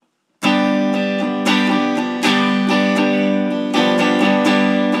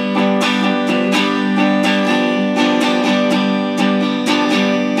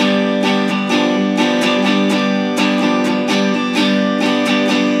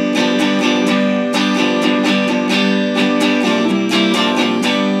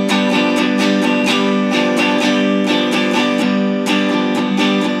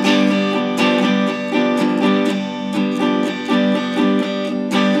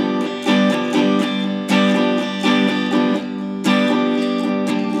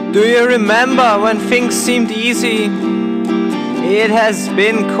Do you remember when things seemed easy? It has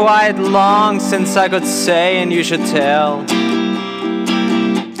been quite long since I could say, and you should tell.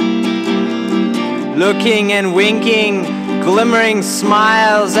 Looking and winking, glimmering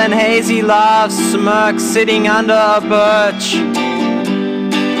smiles and hazy laughs, smirks sitting under a birch.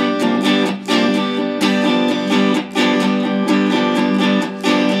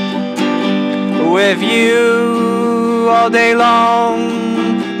 With you all day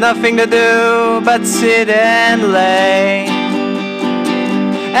long, nothing to do but sit and lay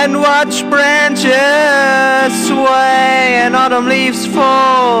and watch branches sway and autumn leaves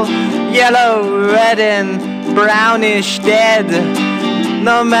fall, yellow, red and brownish dead.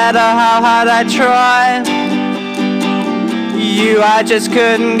 No matter how hard I try, I just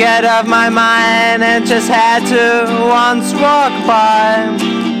couldn't get off my mind and just had to once walk by.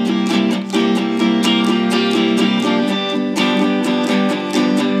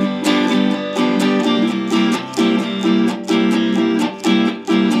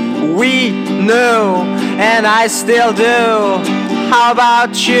 We knew, and I still do. How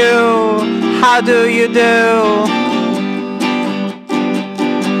about you? How do you do?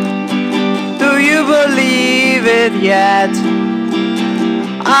 Do you believe it yet?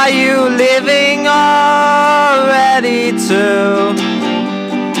 Are you living already too?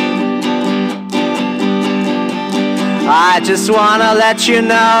 I just wanna let you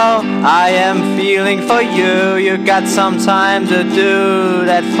know I am feeling for you. You got some time to do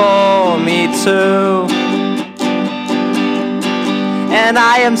that for me too. And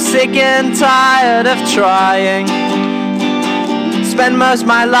I am sick and tired of trying. Spend most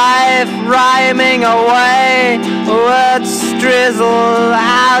my life rhyming away. Words drizzle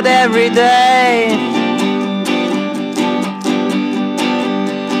out every day.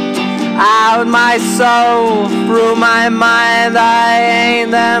 Out my soul, through my mind, I aim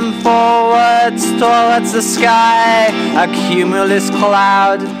them forwards towards the sky. A cumulus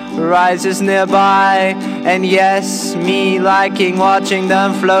cloud rises nearby, and yes, me liking watching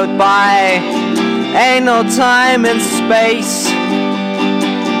them float by. Ain't no time and space,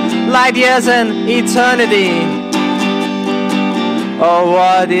 light years and eternity. Oh,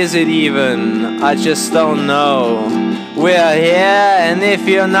 what is it even? I just don't know. We're here, and if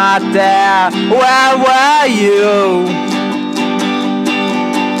you're not there, where were you?